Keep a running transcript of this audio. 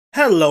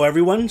Hello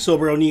everyone,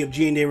 Soberoni of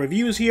G&A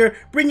Reviews here,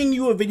 bringing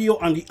you a video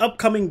on the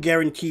upcoming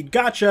guaranteed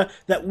gacha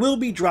that will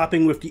be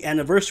dropping with the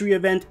anniversary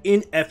event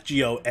in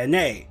FGO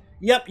NA.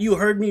 Yep, you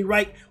heard me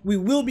right, we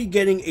will be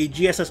getting a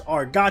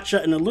GSSR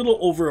gacha in a little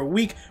over a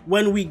week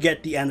when we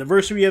get the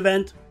anniversary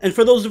event. And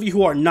for those of you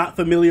who are not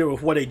familiar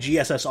with what a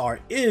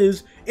GSSR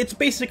is, it's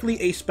basically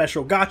a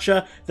special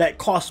gacha that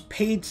costs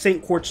paid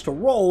Saint Quartz to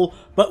roll,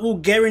 but will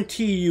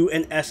guarantee you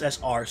an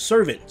SSR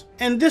servant.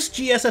 And this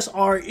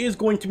GSSR is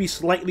going to be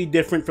slightly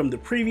different from the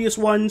previous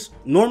ones.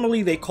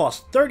 Normally they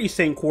cost 30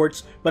 Saint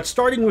Quartz, but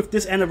starting with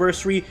this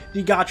anniversary,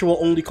 the gacha will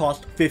only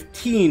cost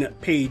 15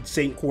 paid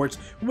Saint Quartz,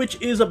 which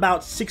is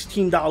about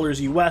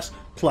 $16 US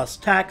plus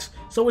tax,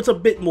 so it's a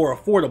bit more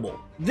affordable.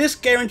 This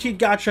guaranteed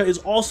gacha is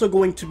also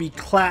going to be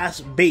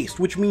class based,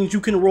 which means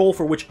you can roll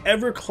for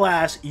whichever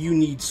class you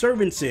need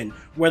servants in,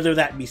 whether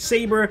that be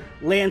Saber,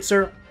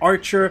 Lancer,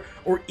 Archer,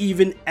 or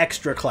even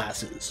extra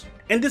classes.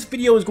 And this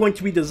video is going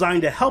to be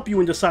designed to help you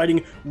in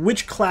deciding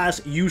which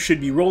class you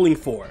should be rolling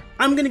for.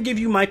 I'm going to give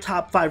you my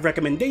top 5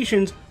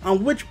 recommendations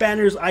on which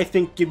banners I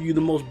think give you the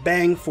most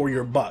bang for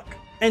your buck.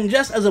 And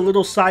just as a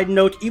little side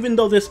note, even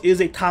though this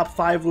is a top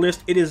 5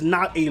 list, it is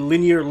not a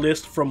linear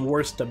list from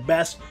worst to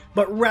best,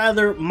 but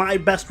rather my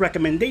best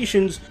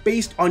recommendations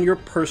based on your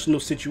personal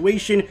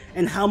situation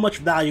and how much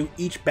value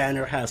each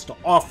banner has to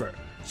offer.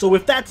 So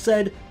with that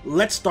said,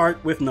 let's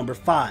start with number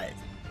 5.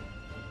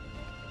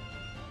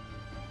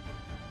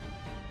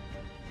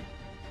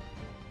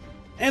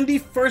 And the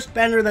first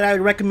banner that I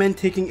would recommend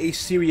taking a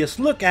serious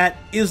look at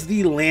is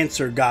the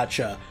Lancer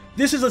gacha.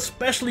 This is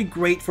especially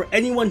great for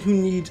anyone who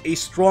needs a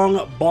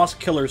strong boss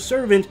killer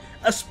servant,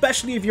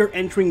 especially if you're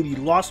entering the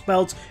Lost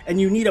Belts and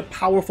you need a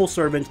powerful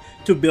servant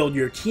to build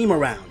your team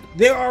around.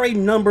 There are a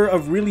number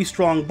of really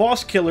strong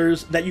boss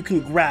killers that you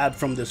can grab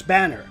from this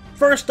banner.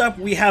 First up,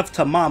 we have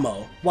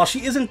Tamamo. While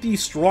she isn't the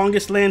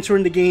strongest Lancer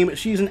in the game,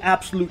 she's an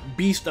absolute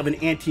beast of an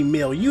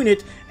anti-male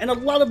unit, and a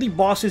lot of the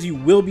bosses you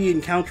will be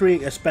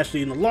encountering,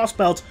 especially in the Lost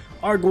Belts,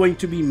 are going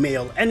to be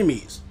male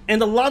enemies.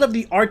 And a lot of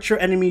the Archer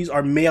enemies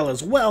are male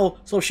as well,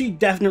 so she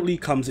definitely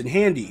comes in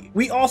handy.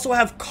 We also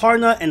have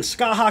Karna and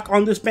Skahak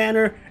on this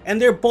banner,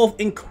 and they're both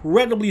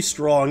incredibly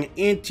strong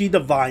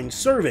anti-divine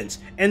servants,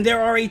 and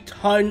there are a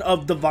ton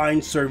of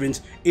divine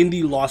servants in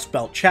the Lost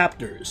Belt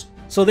chapters.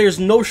 So there's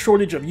no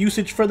shortage of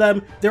usage for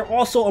them. They're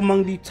also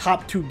among the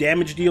top 2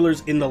 damage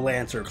dealers in the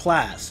Lancer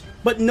class.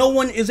 But no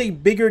one is a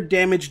bigger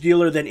damage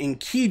dealer than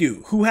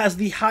Enkidu, who has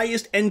the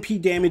highest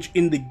NP damage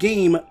in the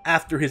game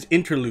after his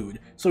interlude,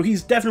 so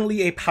he's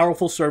definitely a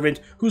powerful servant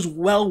who's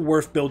well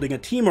worth building a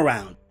team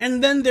around.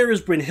 And then there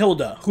is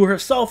Brynhilda, who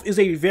herself is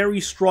a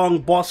very strong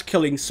boss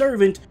killing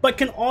servant, but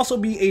can also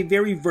be a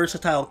very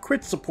versatile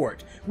crit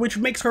support, which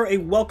makes her a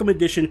welcome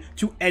addition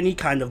to any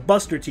kind of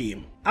buster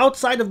team.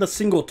 Outside of the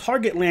single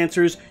target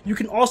Lancers, you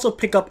can also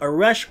pick up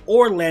Aresh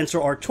or Lancer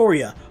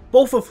Artoria,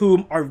 both of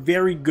whom are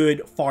very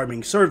good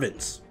farming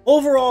servants.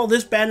 Overall,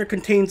 this banner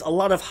contains a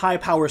lot of high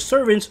power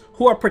servants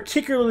who are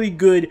particularly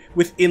good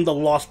within the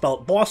Lost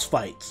Belt boss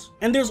fights.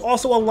 And there's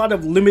also a lot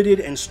of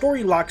limited and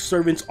story locked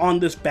servants on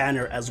this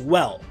banner as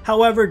well.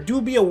 However, do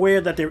be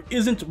aware that there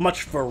isn't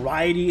much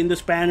variety in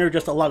this banner,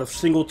 just a lot of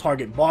single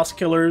target boss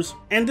killers.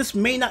 And this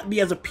may not be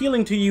as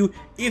appealing to you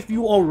if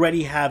you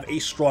already have a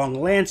strong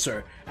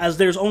Lancer, as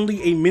there's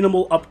only a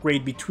minimal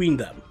upgrade between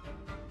them.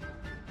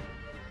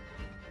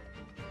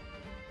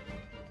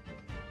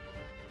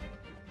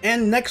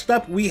 And next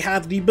up, we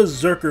have the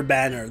Berserker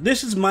banner.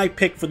 This is my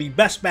pick for the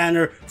best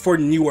banner for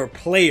newer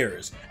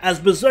players, as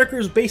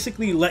Berserkers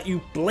basically let you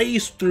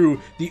blaze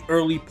through the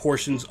early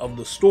portions of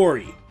the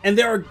story. And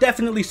there are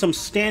definitely some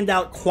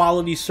standout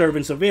quality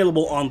servants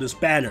available on this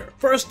banner.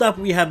 First up,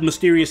 we have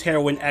Mysterious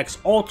Heroine X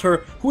Alter,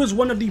 who is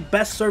one of the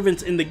best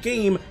servants in the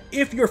game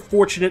if you're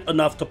fortunate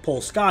enough to pull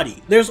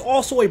Skadi. There's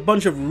also a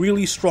bunch of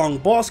really strong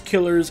boss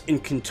killers in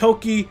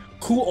Kintoki,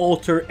 Ku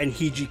Alter, and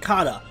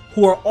Hijikata,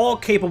 who are all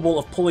capable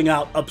of pulling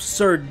out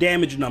absurd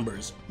damage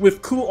numbers,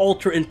 with Ku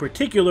Alter in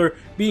particular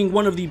being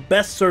one of the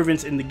best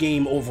servants in the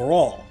game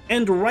overall.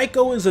 And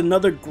Raiko is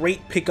another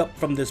great pickup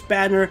from this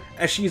banner,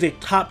 as she's a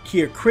top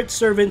tier crit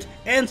servant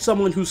and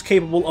someone who's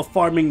capable of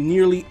farming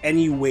nearly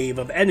any wave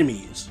of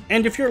enemies.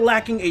 And if you're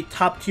lacking a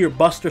top tier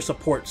buster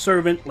support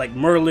servant like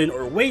Merlin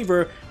or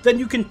Waver, then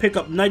you can pick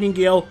up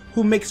Nightingale,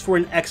 who makes for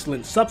an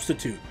excellent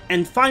substitute.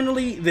 And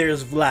finally,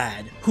 there's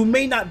Vlad, who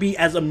may not be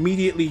as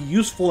immediately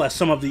useful as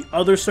some of the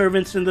other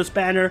servants in this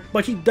banner,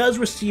 but he does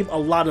receive a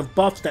lot of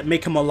buffs that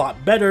make him a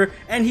lot better,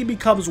 and he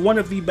becomes one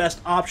of the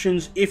best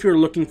options if you're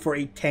looking for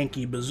a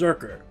tanky Berserker.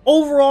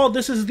 Overall,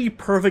 this is the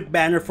perfect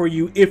banner for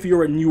you if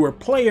you're a newer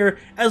player,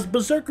 as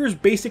Berserkers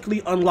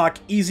basically unlock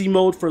easy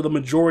mode for the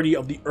majority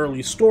of the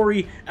early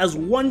story, as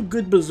one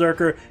good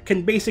Berserker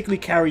can basically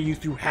carry you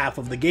through half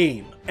of the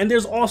game. And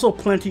there's also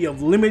plenty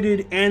of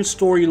limited and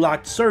story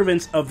locked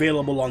servants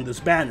available on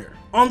this banner.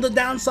 On the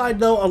downside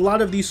though, a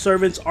lot of these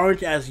servants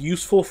aren't as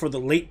useful for the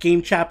late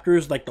game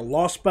chapters like the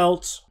Lost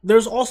Belts.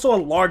 There's also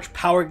a large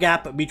power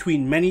gap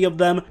between many of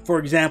them, for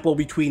example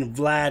between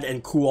Vlad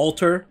and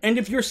Kualter, and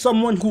if you're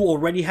someone who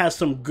already has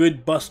some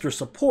good buster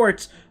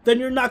supports, then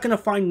you're not going to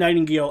find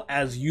Nightingale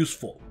as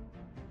useful.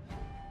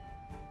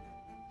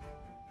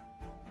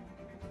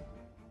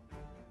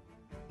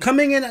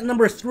 Coming in at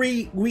number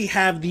 3, we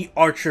have the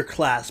Archer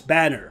class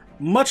banner.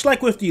 Much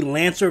like with the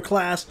Lancer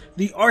class,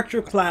 the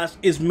Archer class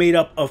is made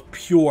up of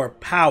pure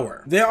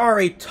power. There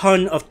are a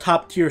ton of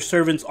top tier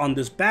servants on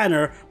this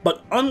banner,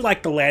 but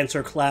unlike the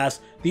Lancer class,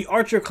 the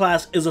Archer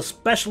class is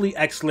especially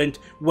excellent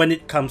when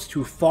it comes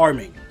to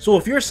farming. So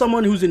if you're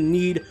someone who's in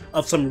need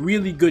of some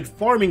really good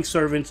farming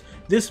servants,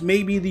 this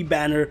may be the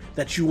banner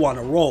that you want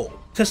to roll.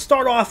 To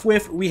start off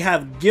with, we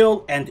have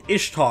Gil and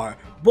Ishtar,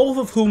 both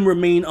of whom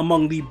remain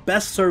among the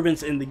best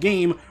servants in the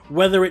game,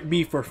 whether it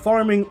be for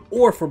farming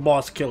or for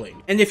boss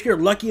killing. And if you're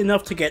lucky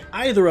enough to get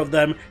either of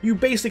them, you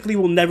basically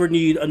will never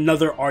need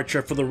another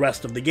archer for the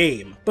rest of the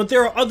game. But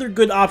there are other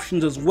good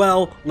options as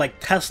well, like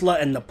Tesla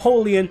and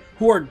Napoleon,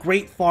 who are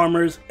great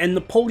farmers, and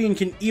Napoleon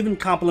can even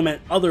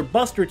complement other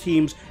buster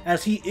teams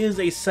as he is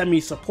a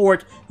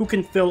semi-support who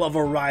can fill a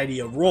variety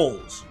of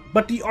roles.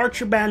 But the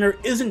Archer banner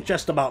isn't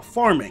just about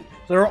farming.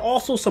 There are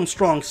also some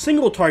strong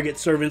single target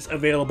servants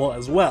available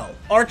as well.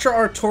 Archer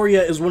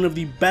Artoria is one of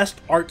the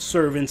best art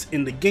servants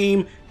in the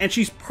game, and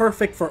she's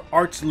perfect for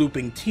arts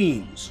looping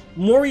teams.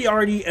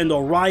 Moriarty and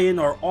Orion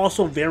are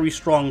also very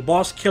strong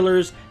boss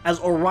killers,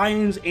 as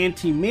Orion's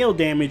anti-mail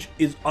damage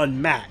is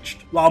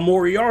unmatched, while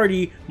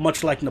Moriarty,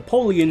 much like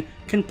Napoleon,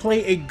 can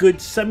play a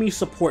good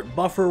semi-support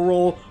buffer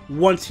role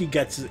once he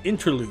gets his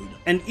interlude.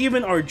 And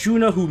even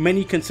Arjuna, who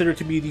many consider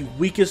to be the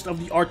weakest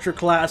of the Archer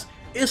class,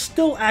 is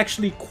still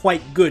actually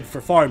quite good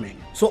for farming.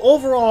 So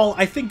overall,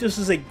 I think this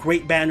is a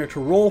great banner to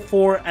roll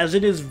for, as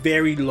it is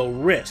very low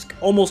risk.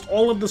 Almost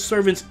all of the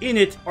servants in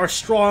it are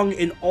strong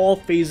in all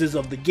phases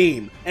of the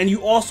game, and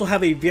you also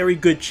have a very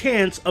good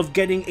chance of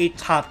getting a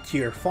top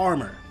tier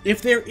farmer.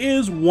 If there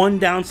is one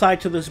downside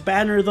to this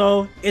banner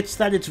though, it's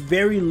that it's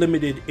very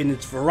limited in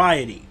its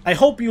variety. I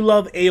hope you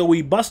love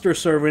AoE buster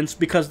servants,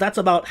 because that's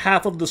about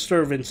half of the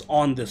servants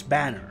on this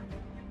banner.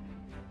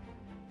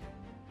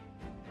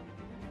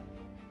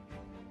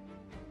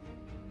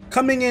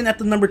 Coming in at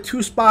the number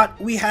 2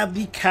 spot, we have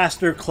the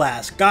Caster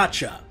class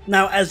gacha.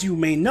 Now, as you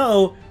may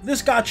know,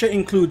 this gacha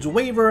includes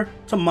Waver,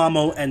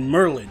 Tamamo, and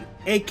Merlin,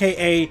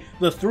 aka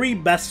the 3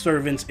 best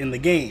servants in the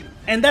game.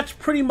 And that's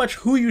pretty much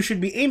who you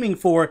should be aiming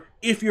for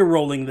if you're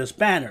rolling this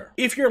banner.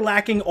 If you're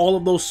lacking all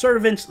of those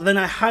servants, then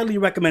I highly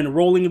recommend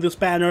rolling this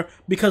banner,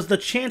 because the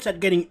chance at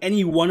getting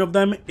any one of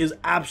them is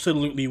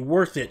absolutely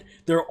worth it.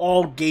 They're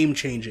all game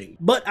changing.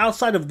 But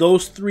outside of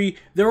those 3,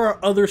 there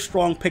are other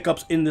strong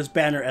pickups in this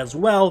banner as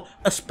well,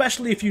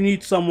 especially if you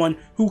need someone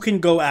who can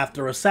go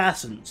after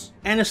assassins.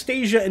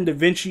 Anastasia and Da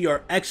Vinci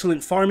are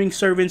excellent farming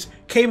servants,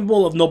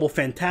 capable of Noble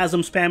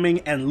Phantasm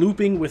spamming and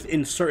looping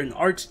within certain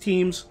arts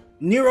teams.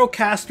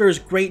 Neurocaster is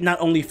great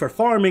not only for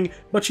farming,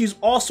 but she's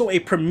also a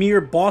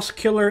premier boss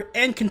killer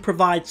and can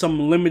provide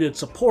some limited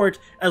support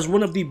as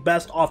one of the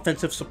best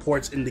offensive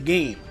supports in the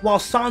game. While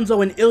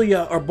Sanzo and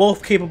Ilya are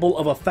both capable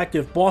of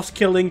effective boss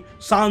killing,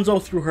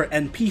 Sanzo through her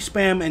NP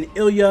spam and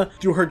Ilya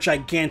through her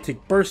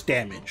gigantic burst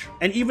damage.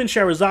 And even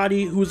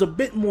Sherazade, who's a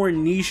bit more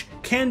niche,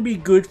 can be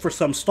good for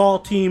some stall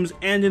teams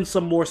and in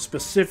some more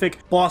specific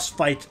boss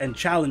fights and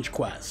challenge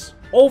quests.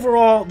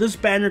 Overall, this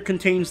banner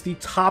contains the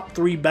top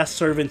 3 best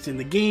servants in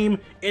the game,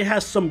 it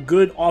has some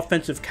good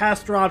offensive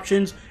caster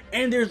options,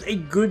 and there's a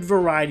good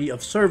variety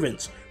of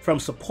servants, from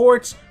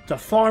supports to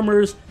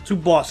farmers to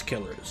boss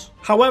killers.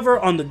 However,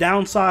 on the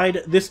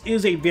downside, this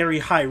is a very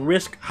high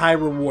risk, high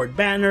reward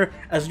banner,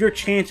 as your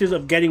chances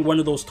of getting one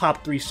of those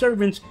top 3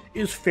 servants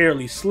is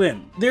fairly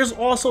slim. There's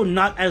also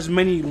not as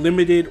many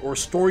limited or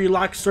story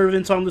locked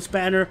servants on this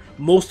banner.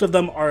 Most of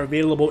them are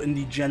available in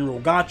the general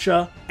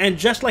gacha, and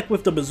just like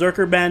with the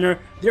Berserker banner,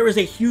 there is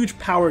a huge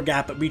power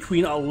gap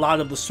between a lot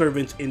of the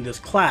servants in this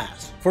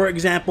class. For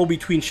example,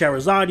 between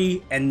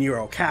Sherazade and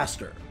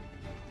Neurocaster.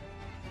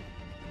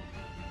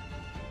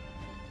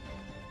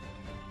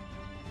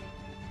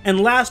 And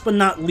last but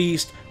not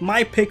least,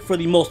 my pick for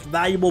the most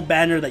valuable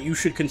banner that you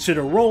should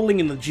consider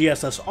rolling in the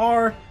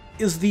GSSR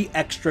is the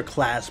Extra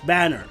Class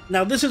banner.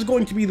 Now this is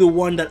going to be the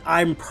one that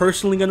I'm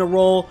personally going to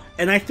roll,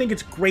 and I think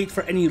it's great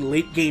for any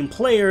late game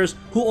players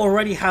who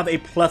already have a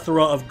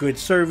plethora of good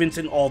servants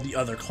in all the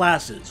other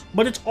classes.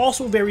 But it's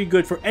also very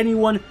good for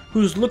anyone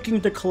who's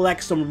looking to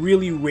collect some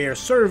really rare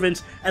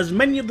servants, as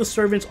many of the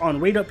servants on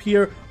right up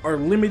here are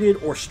limited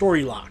or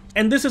story locked.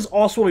 And this is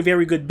also a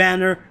very good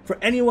banner for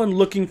anyone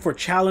looking for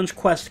challenge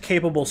quest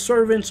capable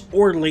servants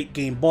or late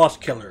game boss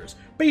killers.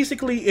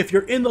 Basically, if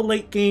you're in the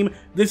late game,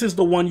 this is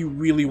the one you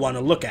really want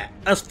to look at.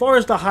 As far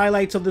as the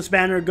highlights of this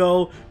banner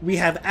go, we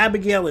have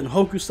Abigail and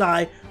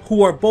Hokusai,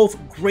 who are both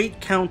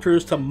great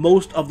counters to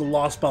most of the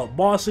Lost Belt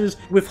bosses,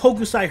 with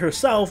Hokusai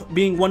herself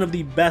being one of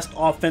the best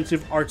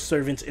offensive arch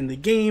servants in the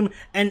game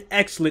and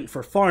excellent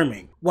for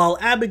farming, while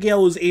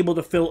Abigail is able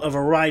to fill a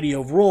variety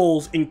of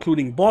roles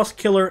including boss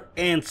killer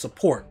and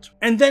support.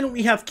 And then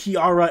we have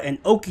Kiara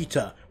and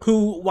Okita,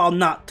 who, while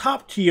not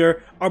top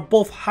tier, are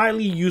both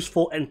highly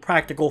useful and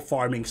practical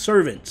farming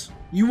servants.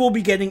 You will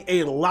be getting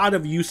a lot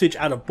of usage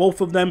out of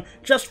both of them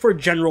just for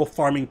general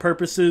farming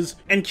purposes,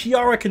 and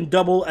Kiara can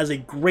double as a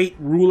great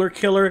ruler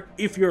killer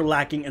if you're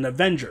lacking an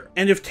Avenger.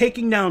 And if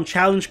taking down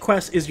challenge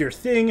quests is your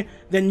thing,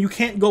 then you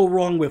can't go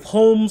wrong with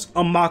Holmes,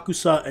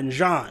 Amakusa, and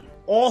Jean.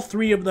 All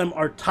three of them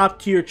are top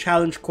tier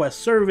challenge quest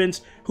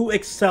servants who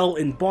excel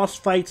in boss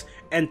fights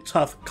and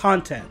tough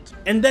content.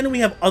 And then we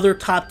have other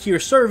top tier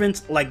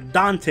servants like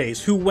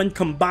Dante's, who when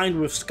combined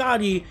with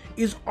Skadi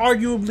is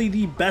arguably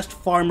the best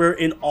farmer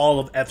in all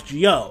of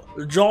FGO.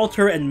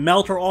 Jalter and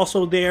Melt are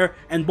also there,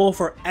 and both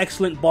are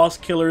excellent boss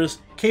killers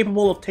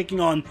capable of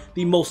taking on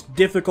the most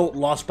difficult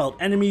Lost Belt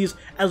enemies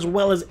as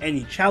well as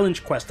any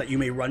challenge quest that you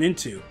may run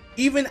into.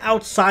 Even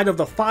outside of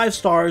the 5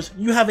 stars,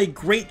 you have a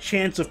great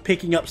chance of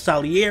picking up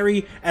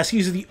Salieri, as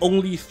he's the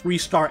only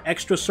 3-star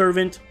extra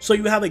servant, so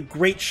you have a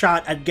great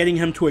shot at getting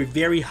him to a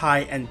very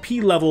high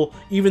NP level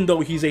even though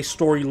he's a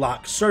story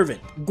lock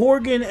servant.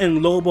 Gorgon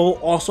and Lobo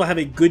also have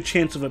a good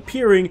chance of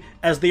appearing,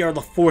 as they are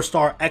the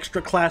 4-star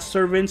extra class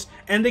servants,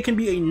 and they can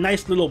be a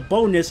nice little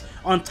bonus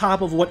on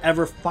top of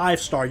whatever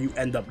 5-star you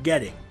end up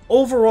getting.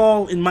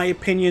 Overall, in my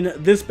opinion,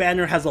 this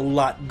banner has a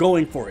lot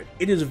going for it.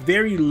 It is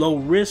very low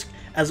risk,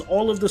 as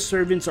all of the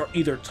servants are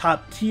either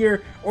top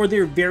tier or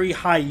they're very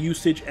high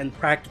usage and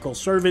practical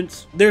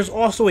servants. There's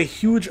also a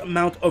huge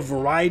amount of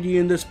variety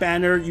in this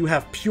banner. You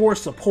have pure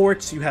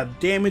supports, you have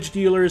damage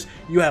dealers,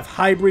 you have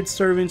hybrid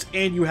servants,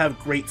 and you have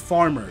great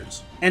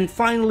farmers. And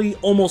finally,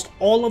 almost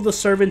all of the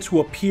servants who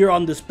appear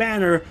on this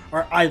banner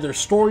are either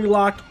story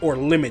locked or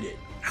limited.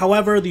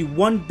 However, the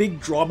one big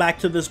drawback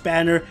to this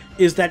banner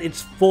is that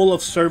it's full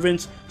of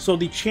servants, so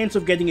the chance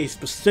of getting a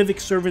specific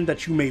servant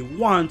that you may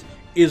want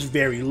is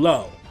very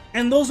low.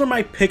 And those are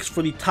my picks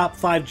for the top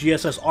 5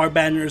 GSSR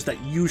banners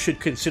that you should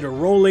consider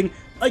rolling.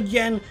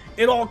 Again,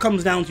 it all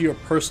comes down to your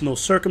personal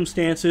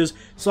circumstances,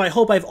 so I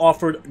hope I've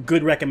offered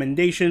good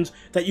recommendations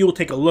that you will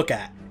take a look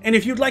at. And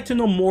if you'd like to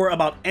know more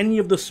about any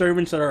of the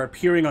servants that are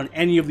appearing on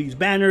any of these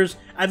banners,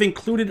 I've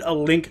included a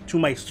link to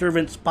my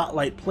servant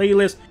spotlight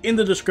playlist in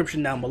the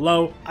description down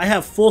below. I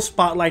have full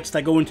spotlights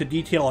that go into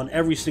detail on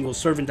every single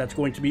servant that's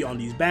going to be on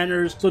these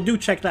banners, so do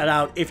check that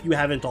out if you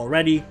haven't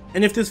already.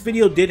 And if this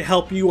video did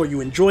help you or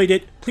you enjoyed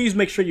it, please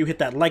make sure you hit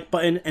that like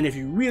button, and if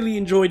you really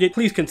enjoyed it,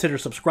 please consider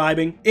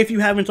subscribing. If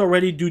you haven't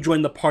already, do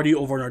join the party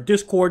over in our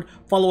Discord,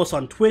 follow us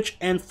on Twitch,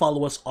 and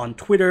follow us on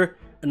Twitter.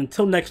 And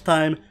until next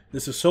time,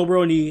 this is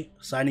Soberoni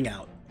signing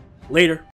out. Later.